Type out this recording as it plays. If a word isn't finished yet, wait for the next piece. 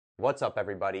What's up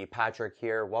everybody, Patrick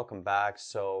here, welcome back.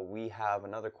 So we have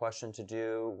another question to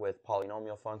do with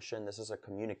polynomial function. This is a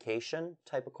communication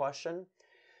type of question.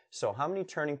 So how many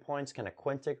turning points can a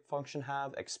quintic function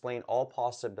have? Explain all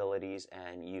possibilities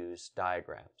and use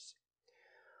diagrams.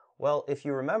 Well, if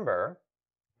you remember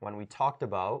when we talked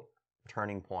about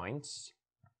turning points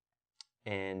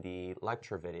in the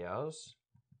lecture videos,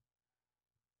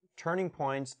 turning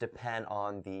points depend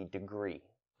on the degree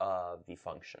of the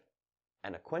function.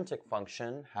 And a quintic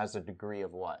function has a degree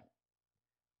of what?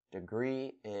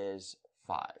 Degree is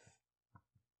 5.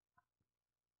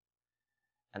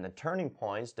 And the turning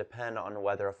points depend on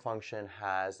whether a function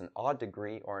has an odd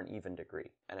degree or an even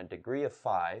degree. And a degree of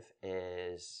 5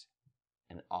 is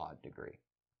an odd degree.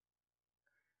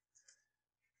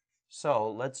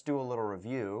 So let's do a little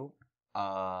review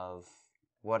of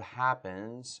what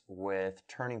happens with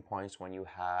turning points when you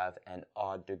have an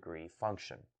odd degree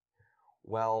function.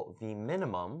 Well, the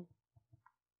minimum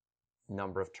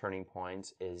number of turning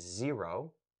points is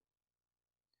 0,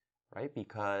 right?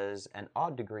 Because an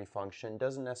odd degree function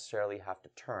doesn't necessarily have to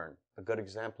turn. A good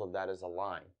example of that is a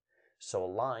line. So a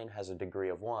line has a degree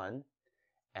of 1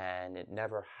 and it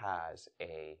never has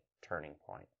a turning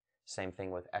point. Same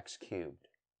thing with x cubed.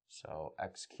 So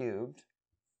x cubed,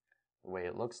 the way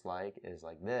it looks like is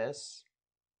like this.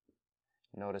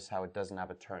 Notice how it doesn't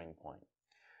have a turning point.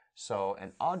 So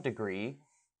an odd degree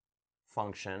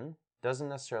function doesn't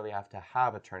necessarily have to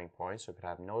have a turning point, so it could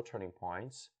have no turning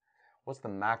points. What's the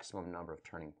maximum number of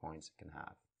turning points it can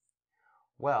have?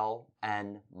 Well,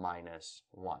 n minus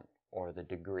 1, or the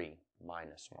degree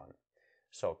minus 1.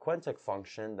 So a quintic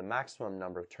function, the maximum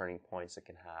number of turning points it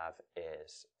can have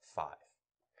is 5.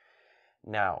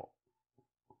 Now,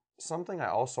 something I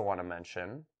also want to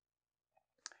mention,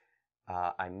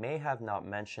 I may have not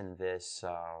mentioned this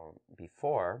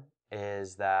before,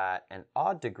 is that an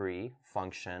odd degree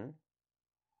function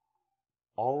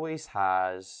always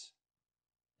has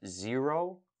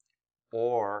 0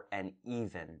 or an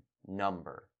even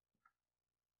number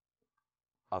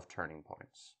of turning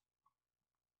points.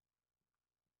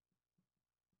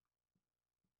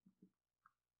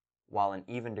 While an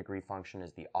even degree function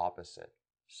is the opposite.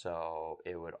 So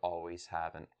it would always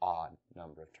have an odd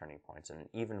number of turning points. And an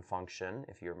even function,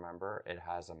 if you remember, it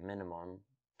has a minimum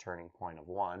turning point of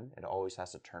 1. It always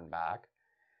has to turn back.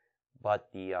 But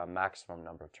the maximum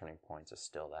number of turning points is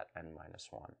still that n minus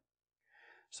 1.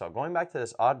 So going back to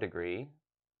this odd degree,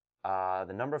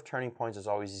 the number of turning points is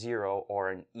always 0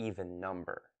 or an even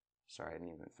number. Sorry, I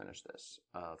didn't even finish this,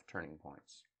 of turning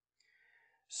points.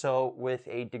 So with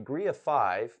a degree of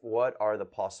 5, what are the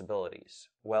possibilities?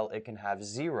 Well, it can have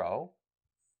 0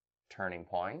 turning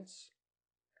points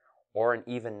or an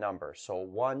even number. So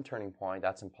 1 turning point,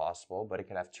 that's impossible, but it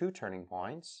can have 2 turning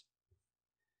points.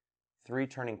 3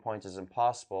 turning points is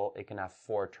impossible. It can have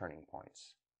 4 turning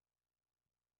points.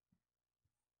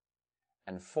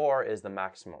 And 4 is the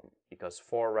maximum because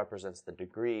 4 represents the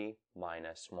degree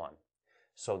minus 1.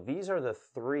 So these are the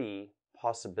 3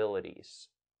 possibilities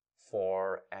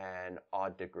for an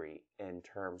odd degree in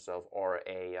terms of, or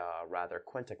a rather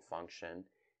quintic function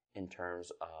in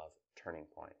terms of turning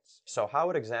points. So how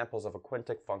would examples of a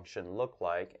quintic function look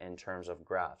like in terms of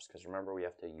graphs? Because remember, we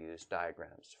have to use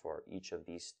diagrams for each of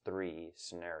these 3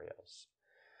 scenarios.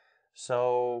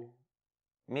 So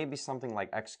maybe something like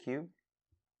x cubed.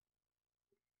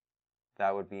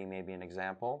 That would be maybe an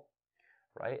example,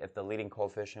 right? If the leading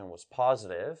coefficient was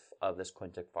positive of this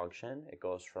quintic function, it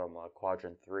goes from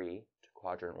quadrant 3 to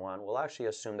quadrant 1. We'll actually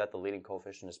assume that the leading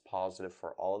coefficient is positive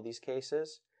for all of these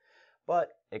cases,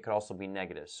 but it could also be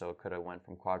negative. So it could have went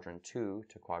from quadrant 2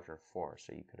 to quadrant 4.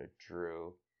 So you could have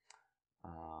drew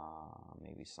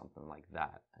maybe something like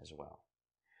that as well.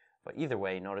 But either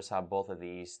way, notice how both of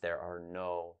these, there are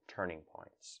no turning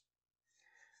points.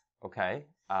 Okay,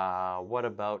 what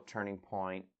about turning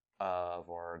point of,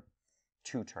 or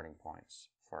 2 turning points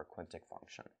for a quintic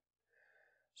function?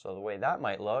 So the way that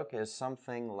might look is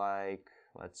something like,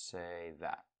 let's say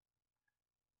that.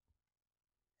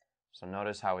 So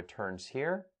notice how it turns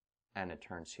here and it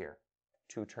turns here.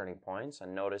 2 turning points,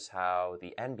 and notice how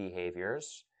the end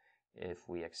behaviors, if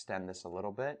we extend this a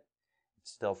little bit,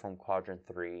 it's still from quadrant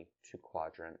 3 to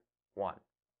quadrant 1.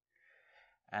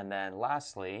 And then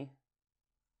lastly,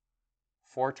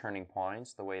 4 turning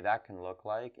points, the way that can look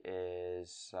like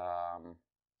is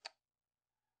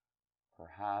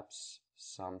perhaps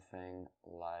something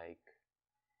like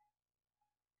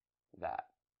that.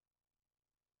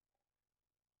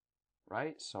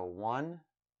 Right? So 1,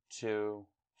 2,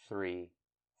 3,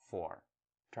 4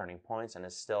 turning points, and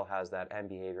it still has that end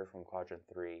behavior from quadrant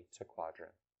 3 to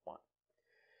quadrant 1.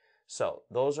 So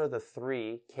those are the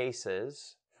 3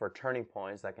 cases for turning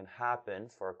points that can happen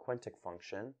for a quintic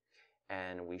function,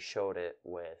 and we showed it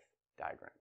with diagrams.